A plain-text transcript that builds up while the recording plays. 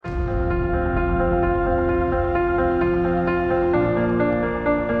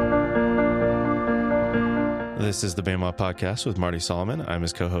This is the Bama Podcast with Marty Solomon. I'm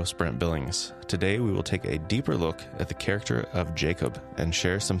his co-host, Brent Billings. Today, we will take a deeper look at the character of Jacob and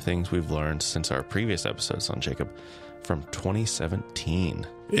share some things we've learned since our previous episodes on Jacob from 2017.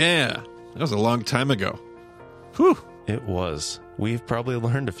 Yeah, that was a long time ago. Whew. It was. We've probably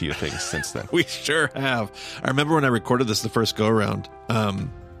learned a few things since then. We sure have. I remember when I recorded this the first go-around, I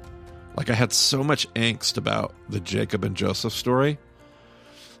had so much angst about the Jacob and Joseph story.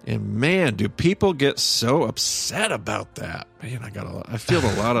 And man, do people get so upset about that. Man, I feel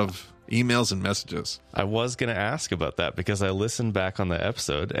a lot of emails and messages. I was going to ask about that because I listened back on the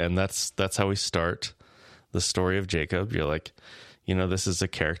episode, and that's how we start the story of Jacob. You're like, this is a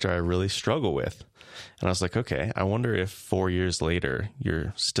character I really struggle with. And I was like, okay, I wonder if 4 years later,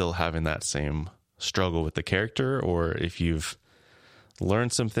 you're still having that same struggle with the character, or if you've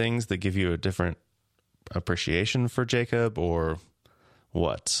learned some things that give you a different appreciation for Jacob, or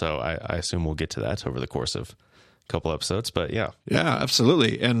what. So I assume we'll get to that over the course of a couple episodes, but yeah. Yeah,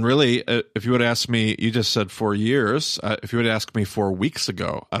 absolutely. And really, if you would ask me, you just said 4 years. If you would ask me 4 weeks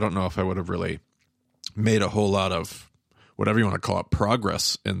ago, I don't know if I would have really made a whole lot of, whatever you want to call it,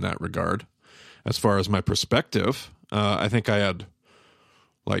 progress in that regard. As far as my perspective, I think I had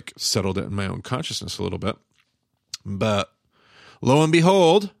settled it in my own consciousness a little bit. But lo and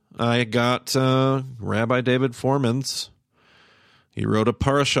behold, I got Rabbi David Foreman's. He wrote a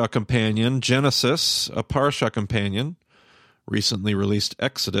Parashah companion, Genesis, a Parashah companion, recently released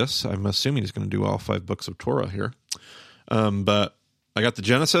Exodus. I'm assuming he's going to do all 5 books of Torah here. But I got the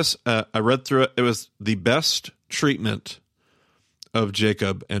Genesis. I read through it. It was the best treatment of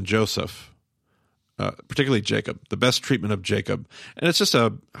Jacob and Joseph, particularly Jacob, the best treatment of Jacob. And it's just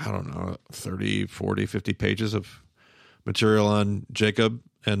 30, 40, 50 pages of material on Jacob,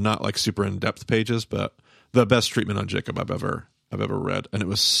 and not super in-depth pages, but the best treatment on Jacob I've ever read. And it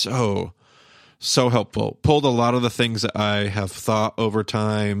was so helpful. Pulled a lot of the things that I have thought over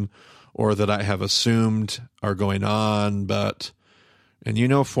time or that I have assumed are going on.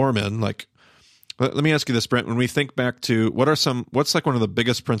 And Foreman, let me ask you this, Brent, when we think back to what's one of the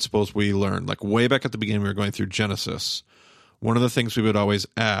biggest principles we learned, way back at the beginning, we were going through Genesis. One of the things we would always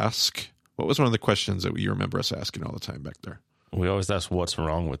ask, what was one of the questions that you remember us asking all the time back there? We always ask, what's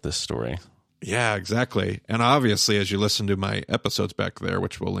wrong with this story? Yeah, exactly. And obviously, as you listen to my episodes back there,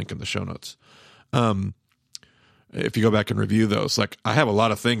 which we'll link in the show notes, if you go back and review those, I have a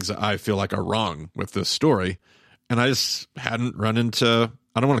lot of things that I feel like are wrong with this story, and I just hadn't run into,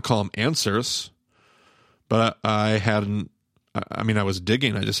 I don't want to call them answers, but I was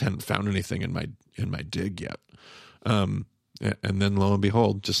digging. I just hadn't found anything in my dig yet. And then lo and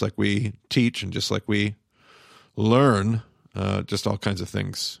behold, just like we teach and just like we learn, just all kinds of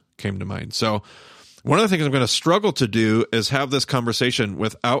things came to mind. So one of the things I'm going to struggle to do is have this conversation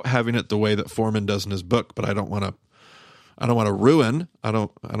without having it the way that Foreman does in his book, but I don't want to ruin, I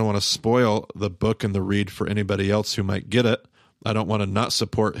don't want to spoil the book and the read for anybody else who might get it. I don't want to not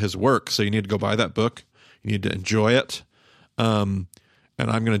support his work. So you need to go buy that book. You need to enjoy it. And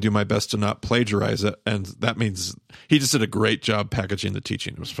I'm going to do my best to not plagiarize it. And that means he just did a great job packaging the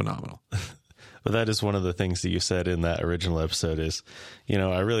teaching. It was phenomenal. But that is one of the things that you said in that original episode is,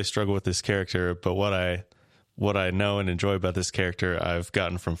 I really struggle with this character, but what I know and enjoy about this character, I've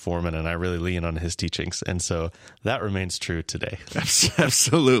gotten from Foreman, and I really lean on his teachings. And so that remains true today.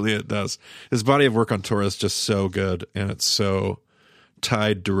 Absolutely, it does. His body of work on Torah is just so good, and it's so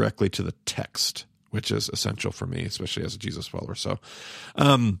tied directly to the text, which is essential for me, especially as a Jesus follower. So,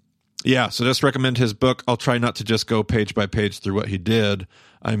 so just recommend his book. I'll try not to just go page by page through what he did.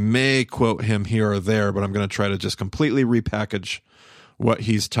 I may quote him here or there, but I'm going to try to just completely repackage what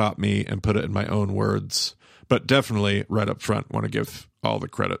he's taught me and put it in my own words. But definitely, right up front, want to give all the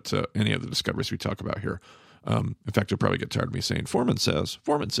credit to any of the discoveries we talk about here. In fact, you'll probably get tired of me saying, Foreman says.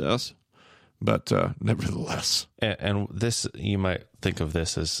 But nevertheless. And this, you might think of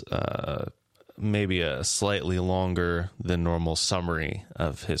this as maybe a slightly longer than normal summary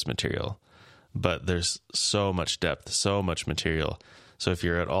of his material. But there's so much depth, so much material. So if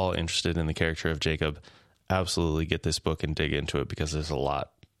you're at all interested in the character of Jacob, absolutely get this book and dig into it, because there's a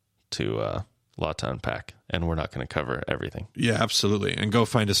lot to unpack, and we're not going to cover everything. Yeah, absolutely. And go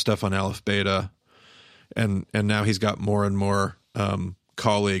find his stuff on Aleph Beta. And now he's got more and more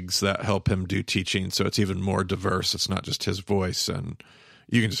colleagues that help him do teaching, so it's even more diverse. It's not just his voice, and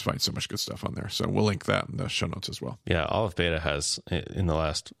you can just find so much good stuff on there. So we'll link that in the show notes as well. Yeah, Aleph Beta has, in the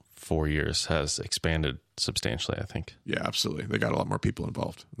last 4 years, has expanded substantially, I think. Yeah, absolutely. They got a lot more people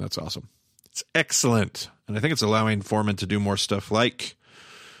involved. That's awesome. It's excellent. And I think it's allowing Foreman to do more stuff like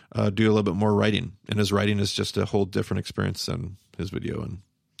do a little bit more writing. And his writing is just a whole different experience than his video and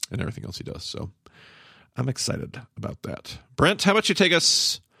everything else he does. So I'm excited about that. Brent, how about you take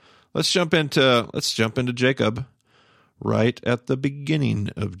us? Let's jump into Jacob right at the beginning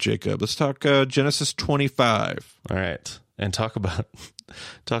of Jacob. Let's talk Genesis 25. All right. And talk about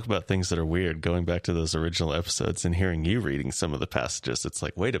things that are weird, going back to those original episodes and hearing you reading some of the passages. It's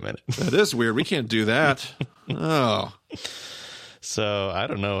like, wait a minute. That is weird. We can't do that. Oh. So I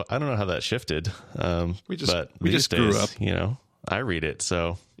don't know how that shifted. We just days, grew up. I read it.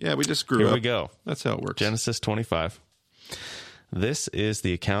 So yeah, we just grew up. Here we go. That's how it works. Genesis 25. This is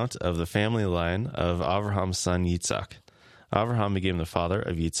the account of the family line of Abraham's son Yitzhak. Abraham became the father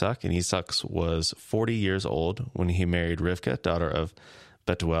of Yitzhak, and Yitzhak was 40 years old when he married Rivkah, daughter of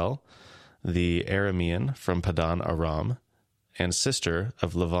Bethuel, the Aramean from Padan Aram, and sister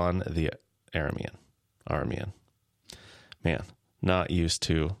of Lavan the Aramean. Man, not used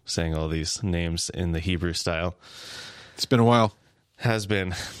to saying all these names in the Hebrew style. It's been a while. Has been.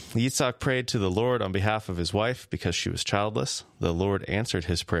 Yitzhak prayed to the Lord on behalf of his wife because she was childless. The Lord answered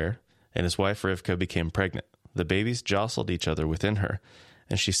his prayer, and his wife Rivkah became pregnant. The babies jostled each other within her,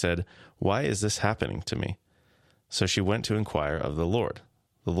 and she said, "Why is this happening to me?" So she went to inquire of the Lord.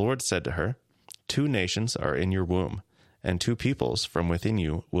 The Lord said to her, 2 nations are in your womb, and 2 peoples from within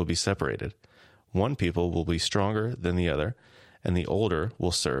you will be separated. One people will be stronger than the other, and the older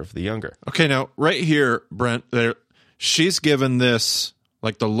will serve the younger. Okay, now, right here, Brent, she's given this,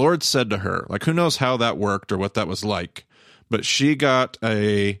 like the Lord said to her, like who knows how that worked or what that was like, but she got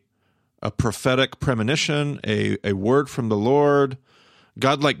a prophetic premonition, a word from the Lord.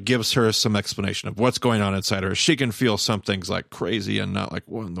 God like gives her some explanation of what's going on inside her. She can feel something's like crazy and not like,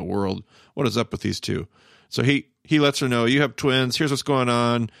 what in the world? What is up with these 2? So he lets her know, you have twins. Here's what's going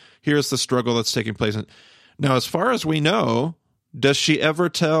on. Here's the struggle that's taking place. Now, as far as we know, does she ever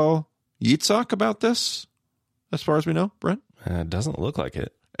tell Yitzhak about this? As far as we know, Brent? It doesn't look like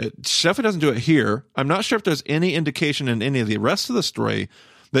it. It definitely doesn't do it here. I'm not sure if there's any indication in any of the rest of the story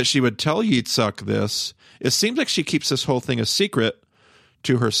that she would tell Yitzhak this. It seems like she keeps this whole thing a secret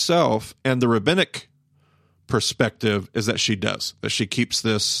to herself, and the rabbinic perspective is that she does, that she keeps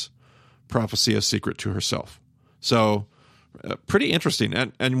this prophecy a secret to herself. So pretty interesting.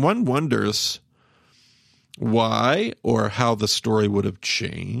 And one wonders why or how the story would have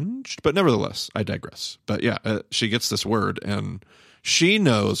changed. But nevertheless, I digress. But yeah, she gets this word, and she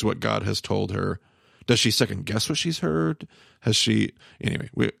knows what God has told her. Does she second guess what she's heard? Has she?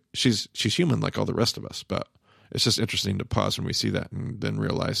 Anyway, she's human like all the rest of us, but it's just interesting to pause when we see that and then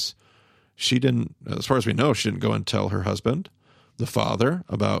realize she didn't, as far as we know, she didn't go and tell her husband, the father,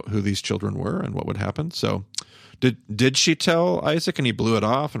 about who these children were and what would happen. So did she tell Isaac and he blew it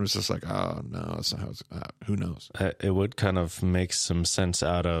off and was just like, oh, no, that's not how it's, who knows? It would kind of make some sense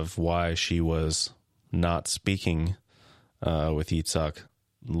out of why she was not speaking with Yitzhak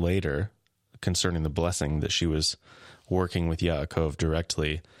later concerning the blessing, that she was working with Yaakov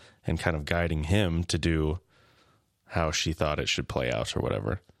directly and kind of guiding him to do how she thought it should play out or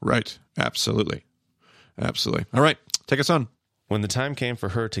whatever. Right. Absolutely. Absolutely. All right. Take us on. When the time came for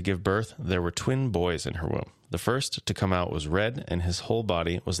her to give birth, there were twin boys in her womb. The first to come out was red, and his whole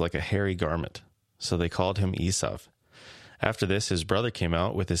body was like a hairy garment. So they called him Esau. After this, his brother came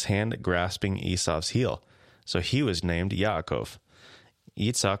out with his hand grasping Esau's heel. So he was named Yaakov.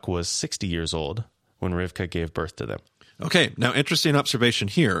 Yitzhak was 60 years old when Rivkah gave birth to them. Okay, now interesting observation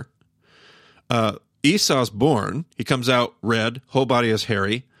here. Esau's born. He comes out red, whole body is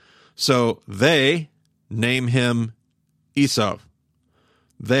hairy. So they name him Esau.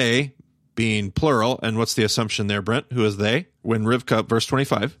 They being plural, and what's the assumption there, Brent? Who is they? When Rivkah, verse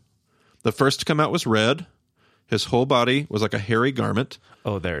 25, the first to come out was red. His whole body was like a hairy garment.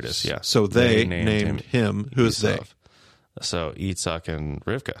 Oh, there it is, yeah. So they named him. Who is they? So Yitzhak and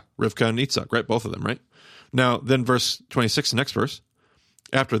Rivkah. Rivkah and Yitzhak, right? Both of them, right? Now, then verse 26, the next verse.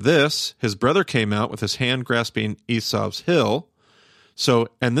 After this, his brother came out with his hand grasping Esau's heel. So,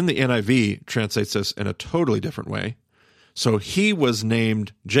 and then the NIV translates this in a totally different way. So he was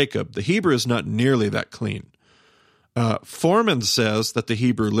named Jacob. The Hebrew is not nearly that clean. Foreman says that the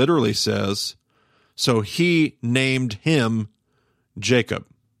Hebrew literally says, so he named him Jacob.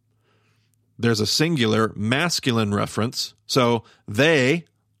 There's a singular masculine reference. So they,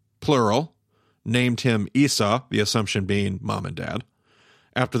 plural, named him Esau, the assumption being mom and dad.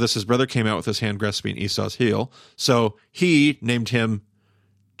 After this, his brother came out with his hand grasping Esau's heel. So he named him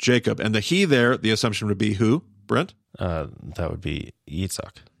Jacob. And the he there, the assumption would be who, Brent? That would be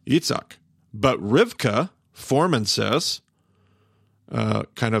Yitzhak. Yitzhak. But Rivkah, Foreman says,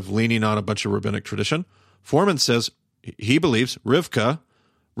 kind of leaning on a bunch of rabbinic tradition, Foreman says he believes Rivkah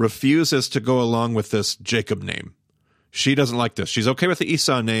refuses to go along with this Jacob name. She doesn't like this. She's okay with the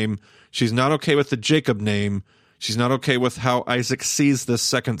Esau name. She's not okay with the Jacob name. She's not okay with how Isaac sees this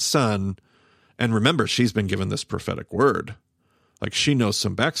second son. And remember, she's been given this prophetic word. Like, she knows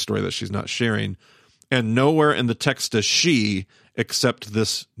some backstory that she's not sharing. And nowhere in the text does she accept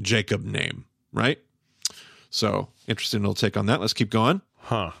this Jacob name, right? So, interesting little take on that. Let's keep going.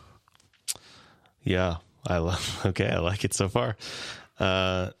 Huh. Yeah, I like it so far.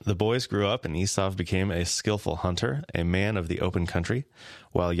 The boys grew up, and Esau became a skillful hunter, a man of the open country,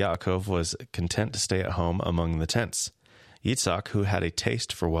 while Yaakov was content to stay at home among the tents. Yitzhak, who had a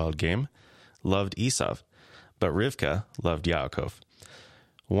taste for wild game, loved Esau, but Rivkah loved Yaakov.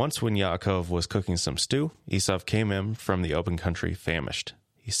 Once when Yaakov was cooking some stew, Esau came in from the open country famished.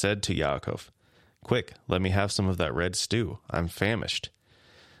 He said to Yaakov, "Quick, let me have some of that red stew. I'm famished."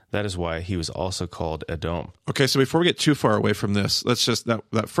 That is why he was also called Edom. Okay, so before we get too far away from this, let's just,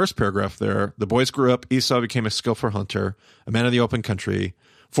 that first paragraph there, the boys grew up, Esau became a skillful hunter, a man of the open country.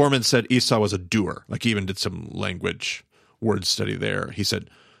 Foreman said Esau was a doer. Like, he even did some language word study there. He said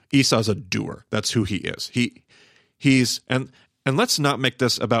Esau's a doer. That's who he is. And let's not make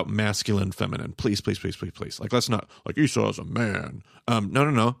this about masculine, feminine. Please, please, please, please, please. Like, let's not, like, Esau's a man.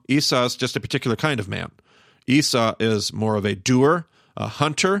 No. Esau's just a particular kind of man. Esau is more of a doer, a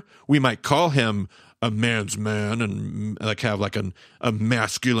hunter. We might call him a man's man and like have like a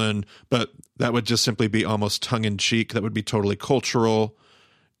masculine, but that would just simply be almost tongue-in-cheek. That would be totally cultural.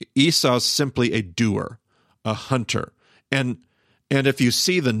 Esau's simply a doer, a hunter. And if you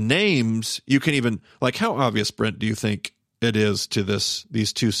see the names, you can even, like, how obvious, Brent, do you think it is to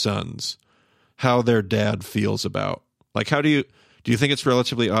these two sons how their dad feels about, like, how do you think it's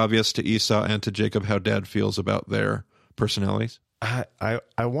relatively obvious to Esau and to Jacob how dad feels about their personalities?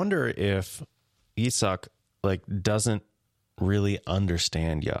 I wonder if Esau doesn't really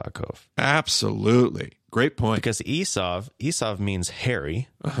understand Yaakov. Absolutely. Great point. Because Esau means hairy,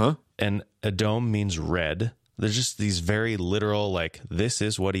 and Edom means red. There's just these very literal, like, this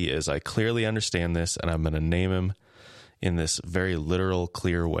is what he is. I clearly understand this, and I'm going to name him in this very literal,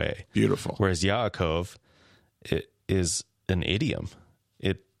 clear way. Beautiful. Whereas Yaakov, it is an idiom.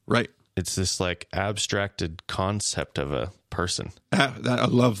 Right. It's this like abstracted concept of a person. I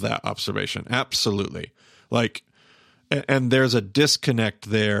love that observation. Absolutely. Like, and there's a disconnect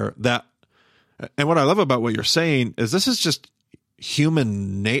there and what I love about what you're saying is this is just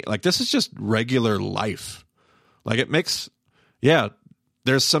human like, this is just regular life. Like, it makes,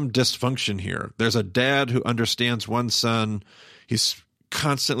 there's some dysfunction here. There's a dad who understands one son. He's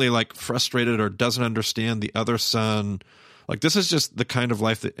constantly like frustrated or doesn't understand the other son. Like, this is just the kind of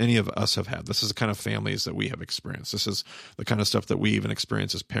life that any of us have had. This is the kind of families that we have experienced. This is the kind of stuff that we even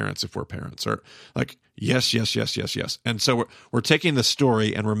experience as parents, if we're parents, or like, yes. And so we're taking the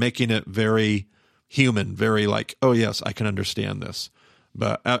story and we're making it very human, very like, oh yes, I can understand this.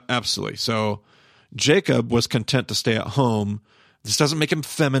 But absolutely. So Jacob was content to stay at home. This doesn't make him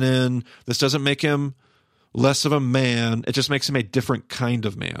feminine. This doesn't make him less of a man. It just makes him a different kind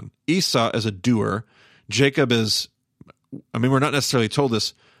of man. Esau is a doer. Jacob is, I mean, we're not necessarily told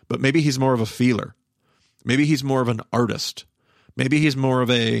this, but maybe he's more of a feeler. Maybe he's more of an artist. Maybe he's more of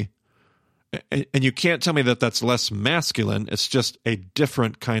and you can't tell me that that's less masculine. It's just a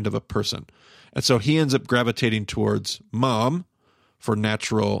different kind of a person. And so he ends up gravitating towards mom for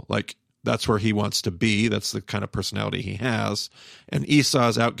natural, like, that's where he wants to be. That's the kind of personality he has. And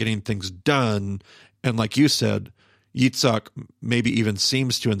Esau's out getting things done. And like you said, Yitzhak maybe even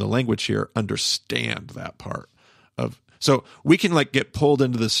seems to, in the language here, understand that part of. So we can like get pulled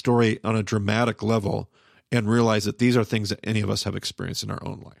into this story on a dramatic level and realize that these are things that any of us have experienced in our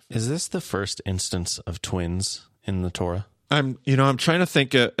own life. Is this the first instance of twins in the Torah? I'm trying to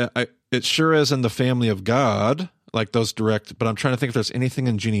think. It sure is in the family of God, like those direct. But I'm trying to think if there's anything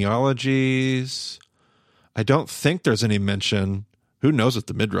in genealogies. I don't think there's any mention. Who knows if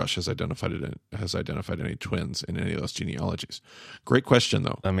the Midrash has identified any twins in any of those genealogies? Great question,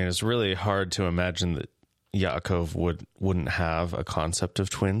 though. I mean, it's really hard to imagine that Yaakov wouldn't have a concept of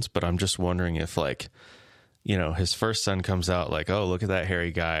twins, but I'm just wondering if, like, his first son comes out like, oh, look at that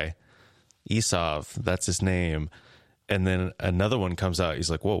hairy guy, Esau, that's his name. And then another one comes out, he's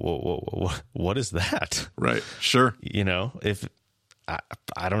like, whoa, what is that? Right, sure. If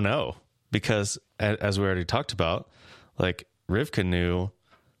I don't know, because as we already talked about, like, Rivkah knew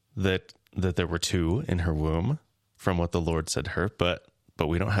that there were two in her womb from what the Lord said to her, but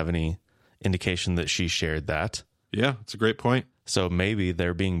we don't have any indication that she shared that. Yeah, it's a great point. So maybe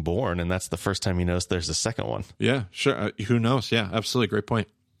they're being born, and that's the first time he knows there's a second one. Yeah, sure. Who knows? Yeah, absolutely. Great point.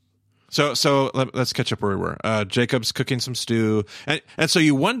 Let's catch up where we were. Jacob's cooking some stew. And so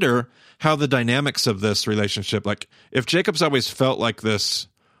you wonder how the dynamics of this relationship, like if Jacob's always felt like this,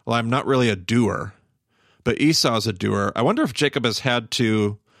 well, I'm not really a doer, but Esau's a doer. I wonder if Jacob has had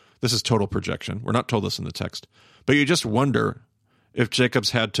to, this is total projection. We're not told this in the text, but you just wonder if Jacob's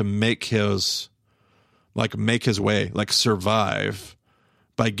had to make his way, like survive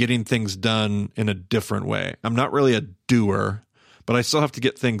by getting things done in a different way. I'm not really a doer, but I still have to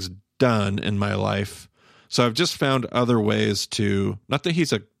get things done in my life. So I've just found other ways to, not that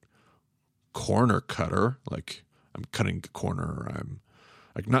he's a corner cutter, like I'm cutting a corner, or I'm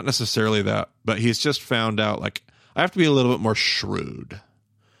like not necessarily that, but he's just found out like I have to be a little bit more shrewd,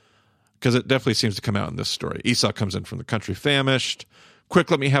 because it definitely seems to come out in this story. Esau comes in from the country famished. Quick,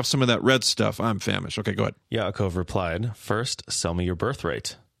 let me have some of that red stuff. I'm famished. Okay, go ahead. Yaakov replied, "First, sell me your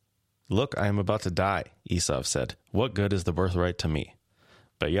birthright." "Look, I am about to die," Esau said. "What good is the birthright to me?"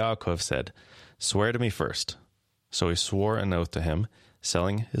 But Yaakov said, "Swear to me first." So he swore an oath to him,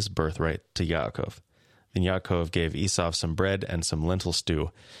 selling his birthright to Yaakov. Then Yaakov gave Esau some bread and some lentil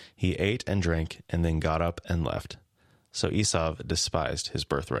stew. He ate and drank, and then got up and left. So Esau despised his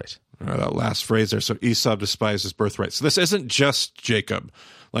birthright. That last phrase there. So Esau despised his birthright. So this isn't just Jacob.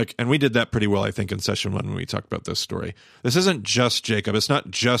 And we did that pretty well, I think, in session 1 when we talked about this story. This isn't just Jacob. It's not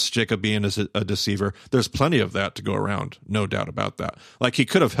just Jacob being a deceiver. There's plenty of that to go around, no doubt about that. Like, he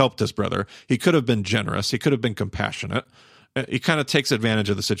could have helped his brother. He could have been generous. He could have been compassionate. He kind of takes advantage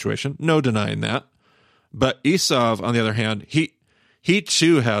of the situation. No denying that. But Esau, on the other hand, he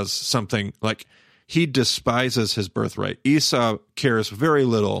too has something, like, he despises his birthright. Esau cares very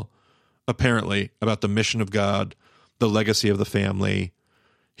little, apparently, about the mission of God, the legacy of the family,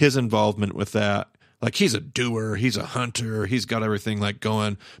 his involvement with that. Like, he's a doer, he's a hunter, he's got everything like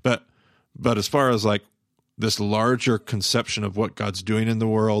going. But as far as like this larger conception of what God's doing in the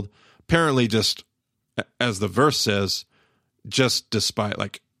world, apparently just, as the verse says, just despite,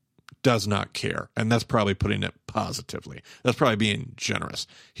 like, does not care. And that's probably putting it positively. That's probably being generous.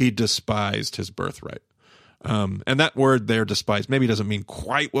 He despised his birthright. And that word there, despise, maybe doesn't mean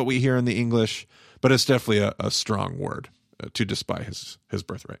quite what we hear in the English, but it's definitely a strong word to despise his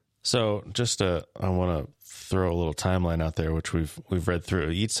birthright. So I want to throw a little timeline out there, which we've read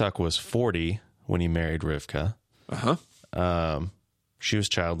through. Yitzhak was 40 when he married Rivka. She was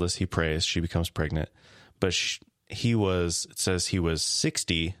childless. He prays. She becomes pregnant. But it says he was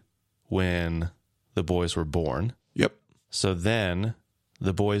 60 when the boys were born. Yep. So then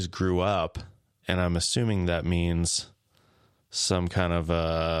the boys grew up, and I'm assuming that means some kind of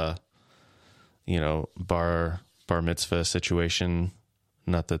bar mitzvah situation.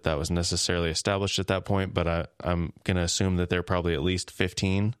 Not that was necessarily established at that point, but I'm going to assume that they're probably at least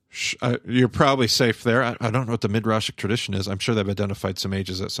 15. You're probably safe there. I don't know what the Midrashic tradition is. I'm sure they've identified some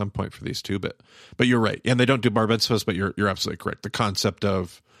ages at some point for these two, but you're right. And they don't do bar mitzvahs, but you're absolutely correct. The concept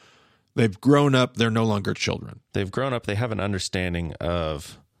of they've grown up, they're no longer children. They've grown up, they have an understanding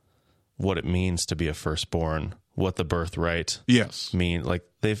of what it means to be a firstborn, what the birthright mean. Like,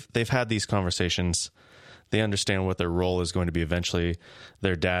 they've had these conversations. They understand what their role is going to be eventually.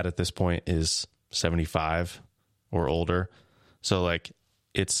 Their dad at this point is 75 or older. So, like,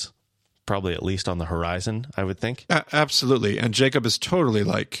 it's probably at least on the horizon, I would think. Absolutely. And Jacob is totally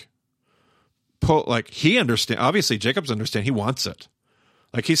he understands. Obviously, Jacob's understand. He wants it.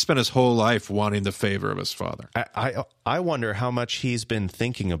 Like, he spent his whole life wanting the favor of his father. I wonder how much he's been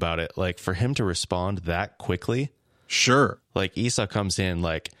thinking about it. Like, for him to respond that quickly. Sure. Like, Esau comes in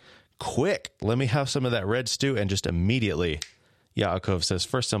like, quick, let me have some of that red stew. And just immediately, Yaakov says,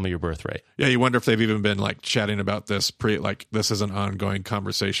 "First, tell me your birthright." Yeah, you wonder if they've even been like chatting about this this is an ongoing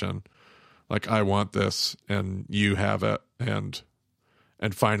conversation. Like, I want this and you have it. And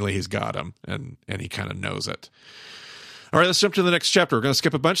finally he's got him and he kind of knows it. All right, let's jump to the next chapter. We're going to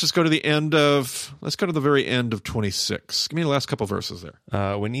skip a bunch. Let's go to the very end of 26. Give me the last couple verses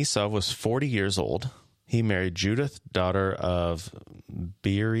there. When Esau was 40 years old, he married Judith, daughter of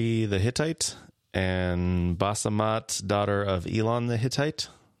Beeri the Hittite, and Basemat, daughter of Elon the Hittite.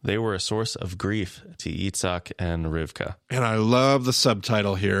 They were a source of grief to Yitzhak and Rivka. And I love the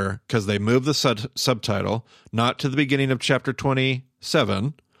subtitle here, because they move the subtitle not to the beginning of chapter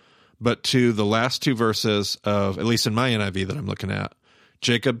 27, but to the last two verses of, at least in my NIV that I'm looking at,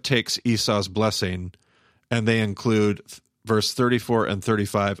 Jacob takes Esau's blessing, and they include verse 34 and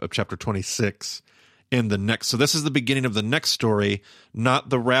 35 of chapter 26 in the next. So this is the beginning of the next story, not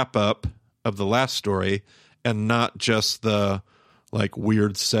the wrap-up of the last story, and not just the, like,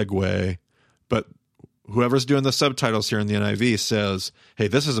 weird segue. But whoever's doing the subtitles here in the NIV says, hey,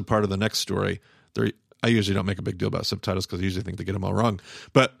 this is a part of the next story. I usually don't make a big deal about subtitles because I usually think they get them all wrong.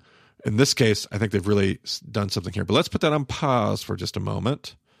 But in this case, I think they've really done something here. But let's put that on pause for just a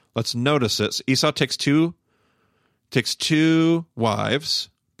moment. Let's notice it. So Esau takes two wives,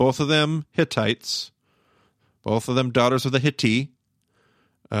 both of them Hittites, both of them daughters of the Hittite,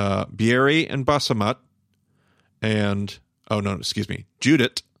 Beeri and Basemat, and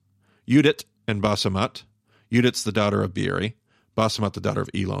Judith and Basemat. Judith's the daughter of Beeri, Basemat the daughter of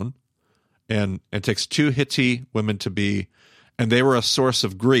Elon, and takes two Hittite women to be, and they were a source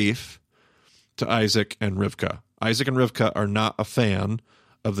of grief to Isaac and Rivkah. Isaac and Rivkah are not a fan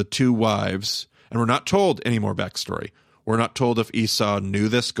of the two wives, and we're not told any more backstory. We're not told if Esau knew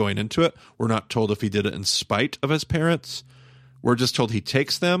this going into it. We're not told if he did it in spite of his parents. We're just told he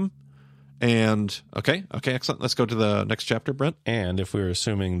takes them. And okay, excellent. Let's go to the next chapter, Brent. And if we were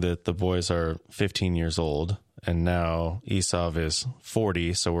assuming that the boys are 15 years old, and now Esau is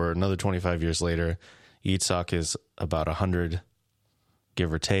 40, so we're another 25 years later, Yitzhak is about 100,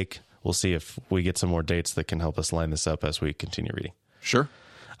 give or take. We'll see if we get some more dates that can help us line this up as we continue reading. Sure.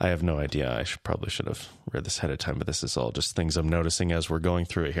 I have no idea. I probably should have read this ahead of time, but this is all just things I'm noticing as we're going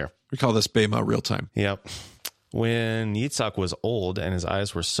through it here. We call this Bema real time. Yep. When Yitzhak was old and his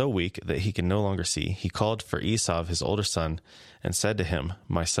eyes were so weak that he could no longer see, he called for Esau, his older son, and said to him,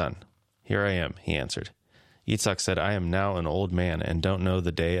 "My son." "Here I am," he answered. Yitzhak said, "I am now an old man and don't know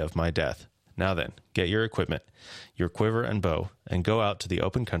the day of my death. Now then, get your equipment, your quiver and bow, and go out to the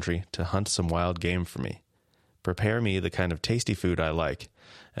open country to hunt some wild game for me. Prepare me the kind of tasty food I like,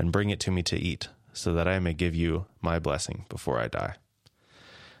 and bring it to me to eat, so that I may give you my blessing before I die."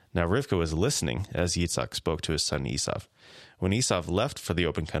 Now Rivkah was listening as Yitzhak spoke to his son Esau. When Esau left for the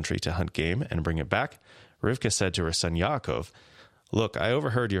open country to hunt game and bring it back, Rivkah said to her son Yaakov, "Look, I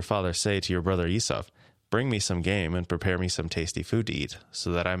overheard your father say to your brother Esau, 'Bring me some game and prepare me some tasty food to eat,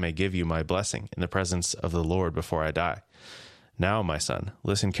 so that I may give you my blessing in the presence of the Lord before I die.' Now, my son,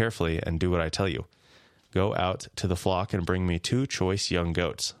 listen carefully and do what I tell you. Go out to the flock and bring me 2 choice young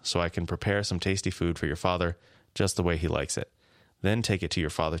goats, so I can prepare some tasty food for your father, just the way he likes it. Then take it to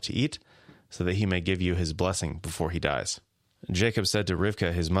your father to eat, so that he may give you his blessing before he dies." Jacob said to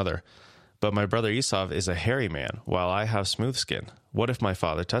Rivkah his mother, "But my brother Esau is a hairy man, while I have smooth skin. What if my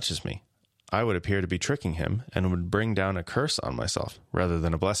father touches me? I would appear to be tricking him, and would bring down a curse on myself, rather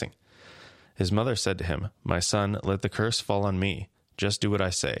than a blessing." His mother said to him, "My son, let the curse fall on me. Just do what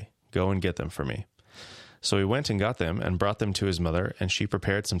I say. Go and get them for me." So he went and got them, and brought them to his mother, and she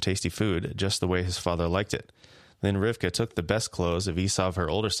prepared some tasty food, just the way his father liked it. Then Rivkah took the best clothes of Esau, her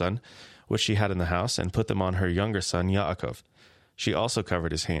older son, which she had in the house, and put them on her younger son Yaakov. She also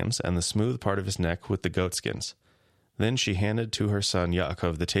covered his hands and the smooth part of his neck with the goatskins. Then she handed to her son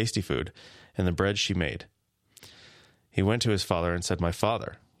Yaakov the tasty food and the bread she made. He went to his father and said, "My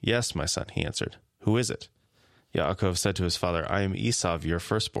father." "Yes, my son," he answered. "Who is it?" Yaakov said to his father, "I am Esau, your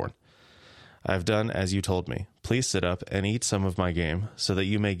firstborn. I have done as you told me. Please sit up and eat some of my game, so that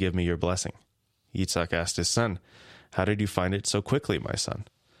you may give me your blessing." Yitzhak asked his son, "How did you find it so quickly, my son?"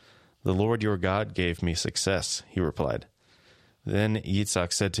 "The Lord your God gave me success," he replied. Then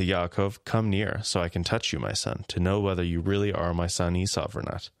Yitzhak said to Yaakov, "Come near, so I can touch you, my son, to know whether you really are my son Esau or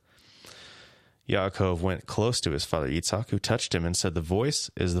not." Yaakov went close to his father Yitzhak, who touched him and said, "The voice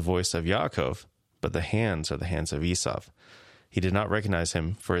is the voice of Yaakov, but the hands are the hands of Esau." He did not recognize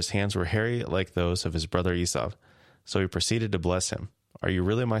him, for his hands were hairy like those of his brother Esau. So he proceeded to bless him. "Are you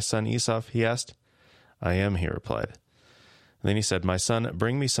really my son Esau?" he asked. "I am," he replied. Then he said, "My son,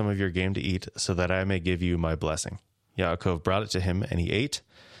 bring me some of your game to eat, so that I may give you my blessing." Yaakov brought it to him, and he ate,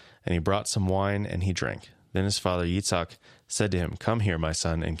 and he brought some wine, and he drank. Then his father Yitzhak said to him, "Come here, my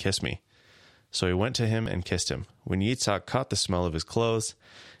son, and kiss me." So he went to him and kissed him. When Yitzhak caught the smell of his clothes,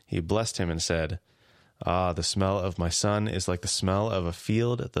 he blessed him and said, "Ah, the smell of my son is like the smell of a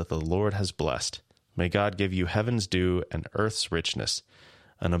field that the Lord has blessed. May God give you heaven's dew and earth's richness,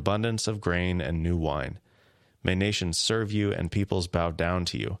 an abundance of grain and new wine. May nations serve you and peoples bow down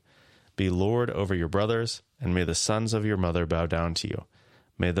to you. Be Lord over your brothers, and may the sons of your mother bow down to you.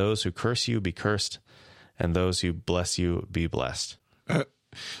 May those who curse you be cursed, and those who bless you be blessed."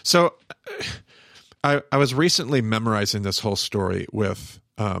 So I was recently memorizing this whole story with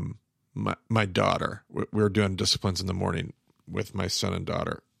my daughter. We were doing disciplines in the morning with my son and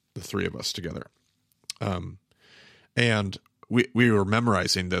daughter, the 3 of us together. And we were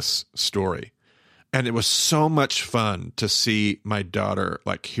memorizing this story. And it was so much fun to see my daughter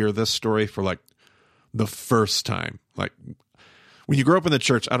hear this story for the first time. When you grow up in the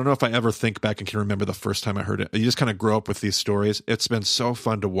church, I don't know if I ever think back and can remember the first time I heard it. You just kind of grow up with these stories. It's been so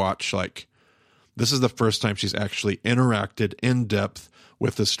fun to watch This is the first time she's actually interacted in depth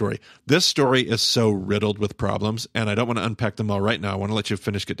with this story. This story is so riddled with problems, and I don't want to unpack them all right now. I want to let you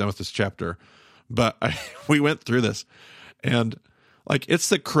get done with this chapter. But we went through this, and like, it's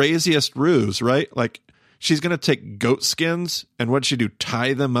the craziest ruse, right? Like, she's going to take goat skins, and what'd she do?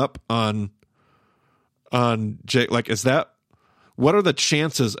 Tie them up on Jake. Like, what are the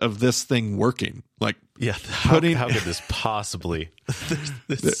chances of this thing working? Like, yeah, how could this possibly?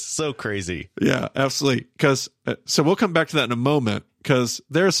 This is so crazy. Yeah, absolutely. Because so we'll come back to that in a moment. Because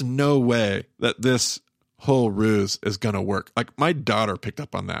there's no way that this whole ruse is going to work. Like, my daughter picked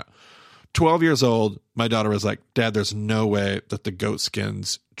up on that. 12 years old, my daughter was like, Dad, there's no way that the goat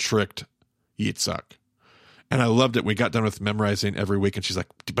skins tricked Yitzhak. And I loved it. We got done with memorizing every week, and she's like,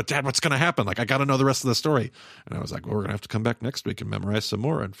 but Dad, what's going to happen? Like, I got to know the rest of the story. And I was like, well, we're going to have to come back next week and memorize some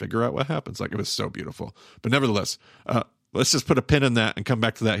more and figure out what happens. Like, it was so beautiful. But nevertheless, let's just put a pin in that and come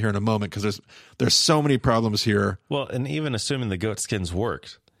back to that here in a moment, because there's so many problems here. Well, and even assuming the goat skins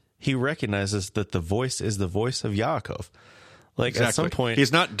worked, he recognizes that the voice is the voice of Yaakov. Like, exactly. At some point,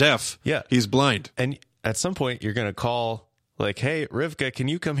 he's not deaf. Yeah. He's blind. And at some point, you're going to call, like, hey, Rivka, can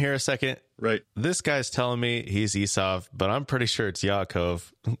you come here a second? Right. This guy's telling me he's Esau, but I'm pretty sure it's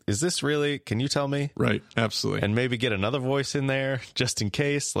Yaakov. Is this really? Can you tell me? Right. Absolutely. And maybe get another voice in there just in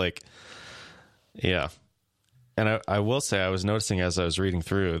case. Like, yeah. And I will say, I was noticing as I was reading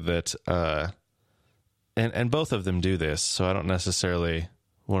through that, and both of them do this, so I don't necessarily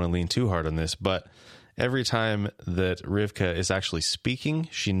want to lean too hard on this, but every time that Rivka is actually speaking,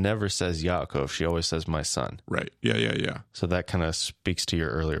 she never says Yaakov. She always says my son. Right. Yeah. So that kind of speaks to your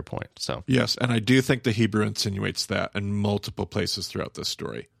earlier point. So yes, and I do think the Hebrew insinuates that in multiple places throughout this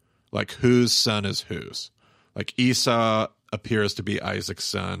story. Like, whose son is whose? Like, Esau appears to be Isaac's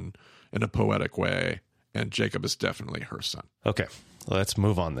son in a poetic way, and Jacob is definitely her son. Okay, let's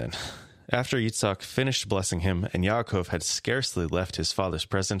move on then. After Yitzhak finished blessing him, and Yaakov had scarcely left his father's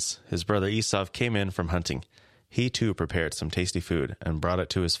presence, his brother Esau came in from hunting. He too prepared some tasty food and brought it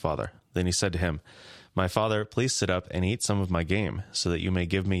to his father. Then he said to him, My father, please sit up and eat some of my game, so that you may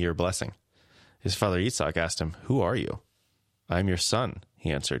give me your blessing. His father Yitzhak asked him, Who are you? I am your son,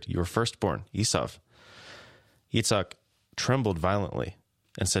 he answered, your firstborn, Esau. Yitzhak trembled violently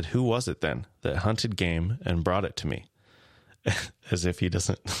and said, Who was it then that hunted game and brought it to me? As if he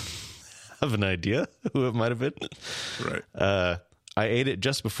doesn't have an idea who it might have been. Right. I ate it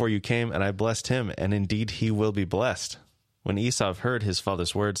just before you came, and I blessed him, and indeed he will be blessed. When Esau heard his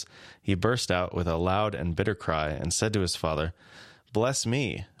father's words, he burst out with a loud and bitter cry and said to his father, Bless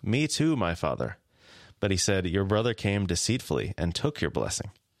me too, my father. But he said, Your brother came deceitfully and took your blessing.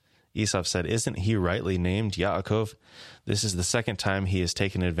 Esau said, Isn't he rightly named Yaakov? This is the second time he has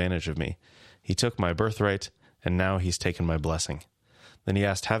taken advantage of me. He took my birthright, and now he's taken my blessing. Then he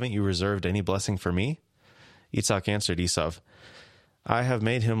asked, Haven't you reserved any blessing for me? Yitzhak answered Esau, I have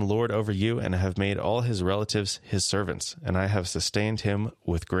made him lord over you, and have made all his relatives his servants, and I have sustained him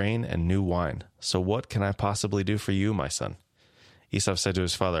with grain and new wine. So what can I possibly do for you, my son? Esau said to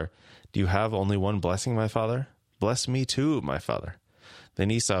his father, Do you have only one blessing, my father? Bless me too, my father.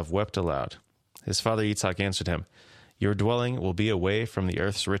 Then Esau wept aloud. His father Yitzhak answered him, Your dwelling will be away from the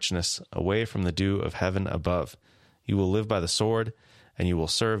earth's richness, away from the dew of heaven above. You will live by the sword, and you will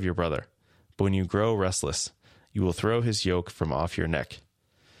serve your brother. But when you grow restless, you will throw his yoke from off your neck.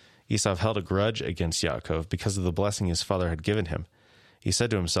 Esau held a grudge against Yaakov because of the blessing his father had given him. He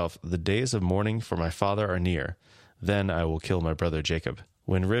said to himself, The days of mourning for my father are near. Then I will kill my brother Jacob.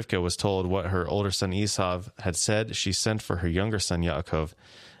 When Rivka was told what her older son Esau had said, she sent for her younger son Yaakov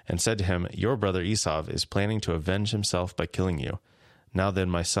and said to him, Your brother Esau is planning to avenge himself by killing you. Now then,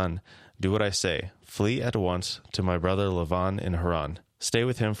 my son, do what I say. Flee at once to my brother Lavan in Haran. Stay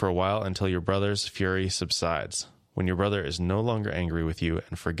with him for a while until your brother's fury subsides. When your brother is no longer angry with you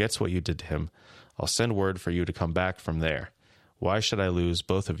and forgets what you did to him, I'll send word for you to come back from there. Why should I lose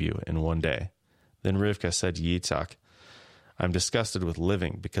both of you in one day? Then Rivka said to Yitzhak, I'm disgusted with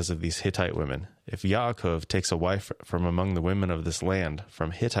living because of these Hittite women. If Yaakov takes a wife from among the women of this land,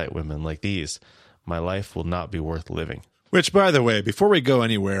 from Hittite women like these, my life will not be worth living. Which, by the way, before we go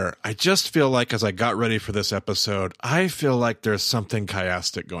anywhere, I just feel like as I got ready for this episode, I feel like there's something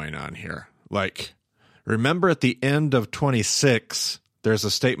chiastic going on here. Like, remember at the end of 26, there's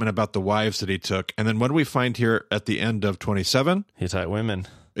a statement about the wives that he took. And then what do we find here at the end of 27? Hittite women.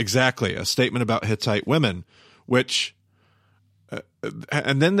 Exactly. A statement about Hittite women, which,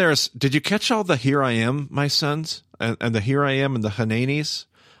 and then there's, did you catch all the here I am, my sons? And the here I am and the Hananis?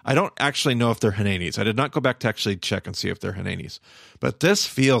 I don't actually know if they're Hananis. I did not go back to actually check and see if they're Hananis. But this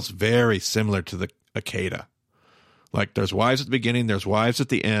feels very similar to the Akedah. Like, there's wives at the beginning, there's wives at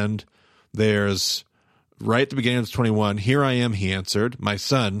the end. There's right at the beginning of 21, here I am, he answered. My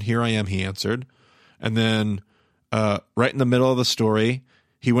son, here I am, he answered. And then right in the middle of the story,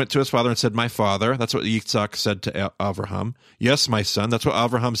 he went to his father and said, my father. That's what Yitzhak said to Avraham. Yes, my son. That's what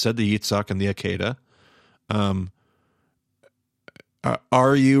Avraham said to Yitzhak in the Akedah.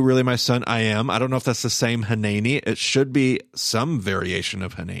 Are you really my son? I am. I don't know if that's the same Hanani. It should be some variation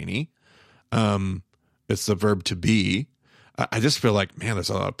of Hanani. It's the verb to be. I just feel like, man, there's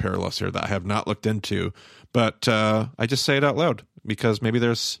a lot of parallels here that I have not looked into. But I just say it out loud because maybe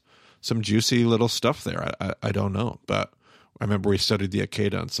there's some juicy little stuff there. I don't know. But I remember we studied the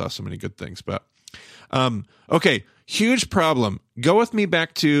Akedah and saw so many good things. But okay, huge problem. Go with me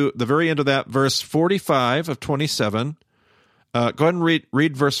back to the very end of that, verse 45 of 27. Go ahead and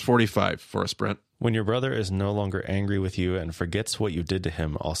read verse 45 for us, Brent. When your brother is no longer angry with you and forgets what you did to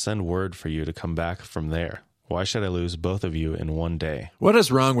him, I'll send word for you to come back from there. Why should I lose both of you in one day? What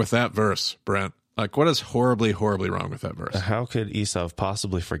is wrong with that verse, Brent? Like, what is horribly, horribly wrong with that verse? How could Esau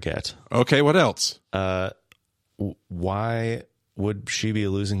possibly forget? Okay, what else? Why would she be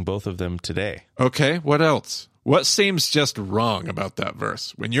losing both of them today? Okay, what else? What seems just wrong about that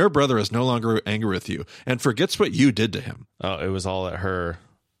verse? When your brother is no longer angry with you and forgets what you did to him. Oh, it was all at her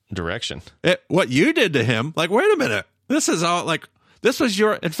direction. What you did to him? Like, wait a minute. This is all like, this was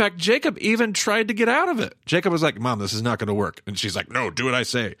your, in fact, Jacob even tried to get out of it. Jacob was like, Mom, this is not going to work. And she's like, no, do what I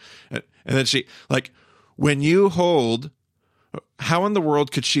say. And then she, like, when you hold, how in the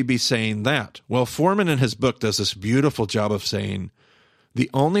world could she be saying that? Well, Foreman in his book does this beautiful job of saying the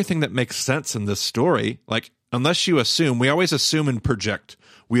only thing that makes sense in this story, like, unless you assume, we always assume and project.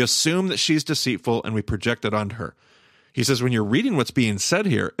 We assume that she's deceitful and we project it onto her. He says, when you're reading what's being said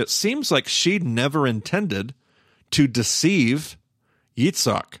here, it seems like she never intended to deceive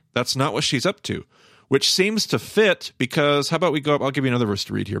Yitzhak. That's not what she's up to, which seems to fit because, how about we go up? I'll give you another verse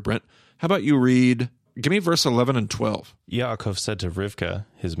to read here, Brent. How about you read, give me verse 11 and 12. Yaakov said to Rivkah,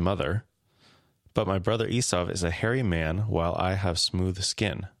 his mother, but my brother Esau is a hairy man while I have smooth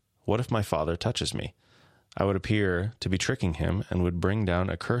skin. What if my father touches me? I would appear to be tricking him and would bring down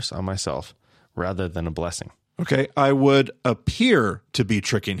a curse on myself rather than a blessing. Okay, I would appear to be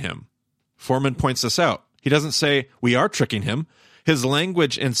tricking him. Foreman points this out. He doesn't say we are tricking him. His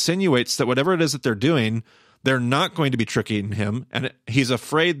language insinuates that whatever it is that they're doing, they're not going to be tricking him, and he's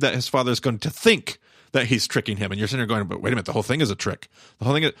afraid that his father is going to think that he's tricking him. And you're sitting there going, but wait a minute, the whole thing is a trick. The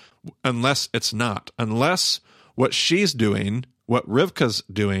whole thing is, unless it's not. Unless what she's doing, what Rivka's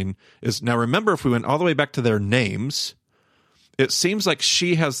doing is, now remember, if we went all the way back to their names, it seems like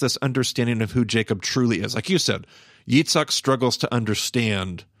she has this understanding of who Jacob truly is. Like you said, Yitzhak struggles to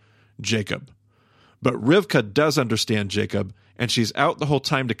understand Jacob. But Rivka does understand Jacob, and she's out the whole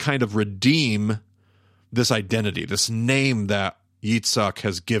time to kind of redeem this identity, this name that Yitzhak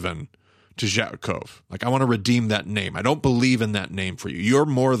has given to Yaakov. Like, I want to redeem that name. I don't believe in that name for you. You're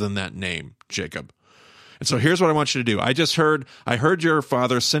more than that name, Jacob. And so here's what I want you to do. I heard your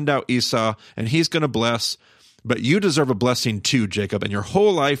father send out Esau, and he's going to bless, but you deserve a blessing too, Jacob. And your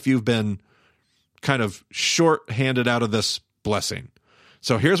whole life you've been kind of short-handed out of this blessing.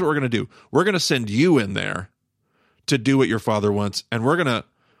 So here's what we're going to do. We're going to send you in there to do what your father wants, and we're going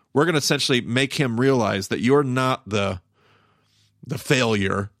to essentially make him realize that you're not the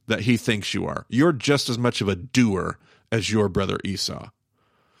failure that he thinks you are. You're just as much of a doer as your brother Esau.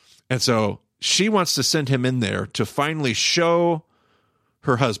 And so she wants to send him in there to finally show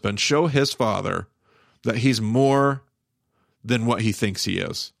her husband, show his father, that he's more than what he thinks he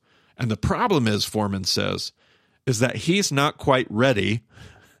is. And the problem is, Foreman says, is that he's not quite ready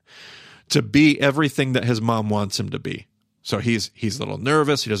to be everything that his mom wants him to be. So he's a little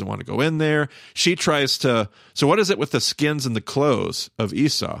nervous. He doesn't want to go in there. She tries to, so what is it with the skins and the clothes of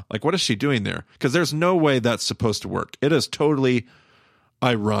Esau? Like, what is she doing there? Because there's no way that's supposed to work. It is totally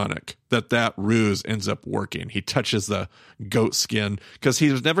ironic that ruse ends up working. He touches the goat skin because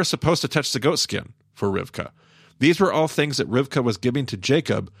he was never supposed to touch the goat skin for Rivka. These were all things that Rivka was giving to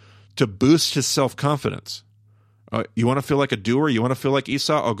Jacob to boost his self-confidence. You want to feel like a doer? You want to feel like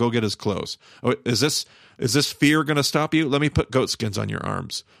Esau? I'll go get his clothes. Oh, is this fear going to stop you? Let me put goat skins on your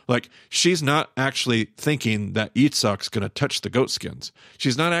arms. Like, she's not actually thinking that Yitzhak's going to touch the goat skins.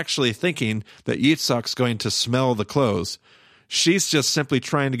 She's not actually thinking that Yitzhak's going to smell the clothes. She's just simply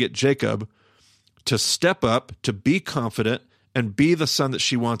trying to get Jacob to step up, to be confident, and be the son that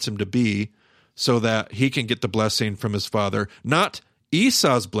she wants him to be so that he can get the blessing from his father. Not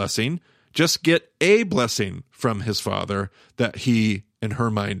Esau's blessing, just get a blessing from his father that he, in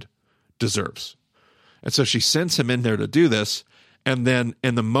her mind, deserves. And so she sends him in there to do this, And then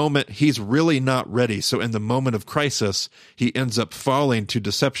in the moment, he's really not ready. So in the moment of crisis, he ends up falling to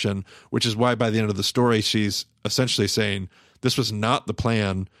deception, which is why by the end of the story, she's essentially saying, this was not the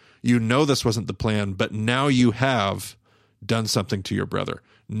plan. You know this wasn't the plan, but now you have done something to your brother.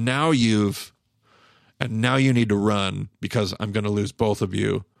 Now you need to run because I'm going to lose both of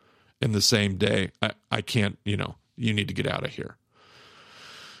you in the same day. I can't, you need to get out of here.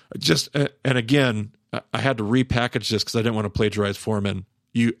 And again, I had to repackage this because I didn't want to plagiarize Foreman.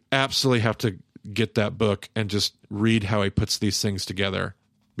 You absolutely have to get that book and just read how he puts these things together,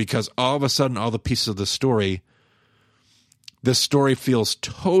 because all of a sudden, all the pieces of this story feels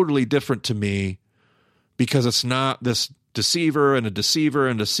totally different to me, because it's not this deceiver and a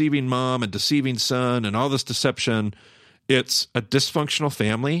deceiving mom and deceiving son and all this deception. It's a dysfunctional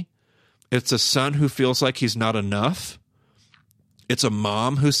family. It's a son who feels like he's not enough. It's a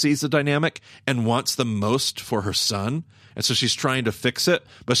mom who sees the dynamic and wants the most for her son. And so she's trying to fix it,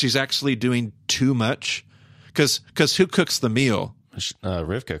 but she's actually doing too much. Because who cooks the meal?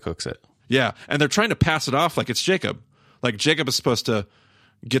 Rivka cooks it. Yeah. And they're trying to pass it off like it's Jacob. Like Jacob is supposed to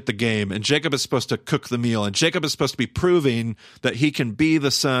get the game, and Jacob is supposed to cook the meal, and Jacob is supposed to be proving that he can be the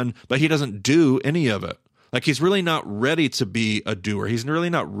son, but he doesn't do any of it. Like he's really not ready to be a doer. He's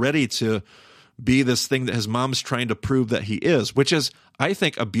really not ready to be this thing that his mom's trying to prove that he is, which is, I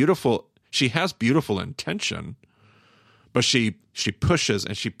think, she has beautiful intention, but she pushes,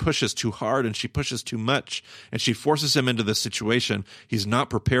 and she pushes too hard, and she pushes too much, and she forces him into this situation he's not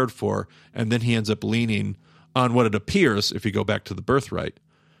prepared for, and then he ends up leaning on what it appears, if you go back to the birthright,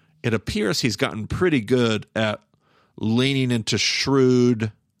 it appears he's gotten pretty good at leaning into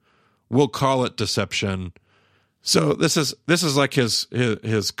shrewd, we'll call it deception. So this is like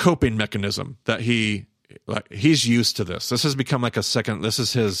his coping mechanism that he's used to this. This has become like this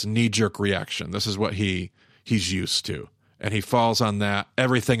is his knee-jerk reaction. This is what he's used to. And he falls on that.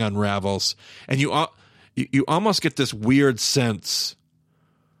 Everything unravels. And you almost get this weird sense.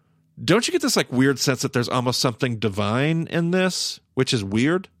 Don't you get this like weird sense that there's almost something divine in this, which is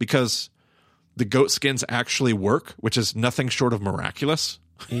weird because the goat skins actually work, which is nothing short of miraculous.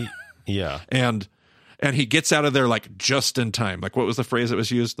 Yeah. And he gets out of there like just in time. Like, what was the phrase that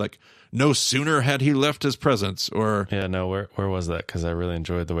was used? Like, no sooner had he left his presence, or... Yeah, no, where was that? Because I really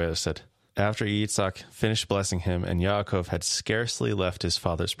enjoyed the way it was said. After Yitzhak finished blessing him, and Yaakov had scarcely left his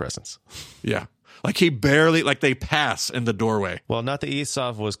father's presence. Yeah. Like he barely, like they pass in the doorway. Well, not that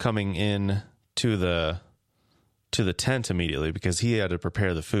Esau was coming in to the tent immediately because he had to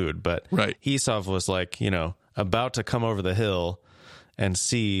prepare the food, but right. Esau was like, about to come over the hill and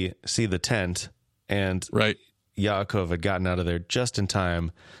see the tent. And right. Yaakov had gotten out of there just in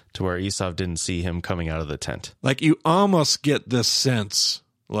time to where Esau didn't see him coming out of the tent. Like you almost get this sense,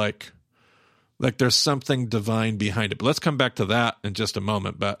 like there's something divine behind it. But let's come back to that in just a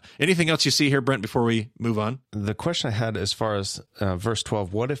moment. But anything else you see here, Brent, before we move on? The question I had as far as verse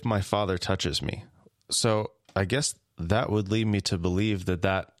 12, what if my father touches me? So I guess that would lead me to believe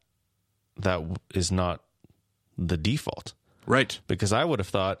that is not the default. Right. Because I would have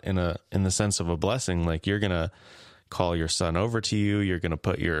thought in the sense of a blessing, like you're going to call your son over to you, you're going to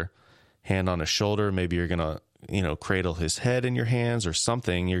put your hand on his shoulder, maybe you're going to, cradle his head in your hands or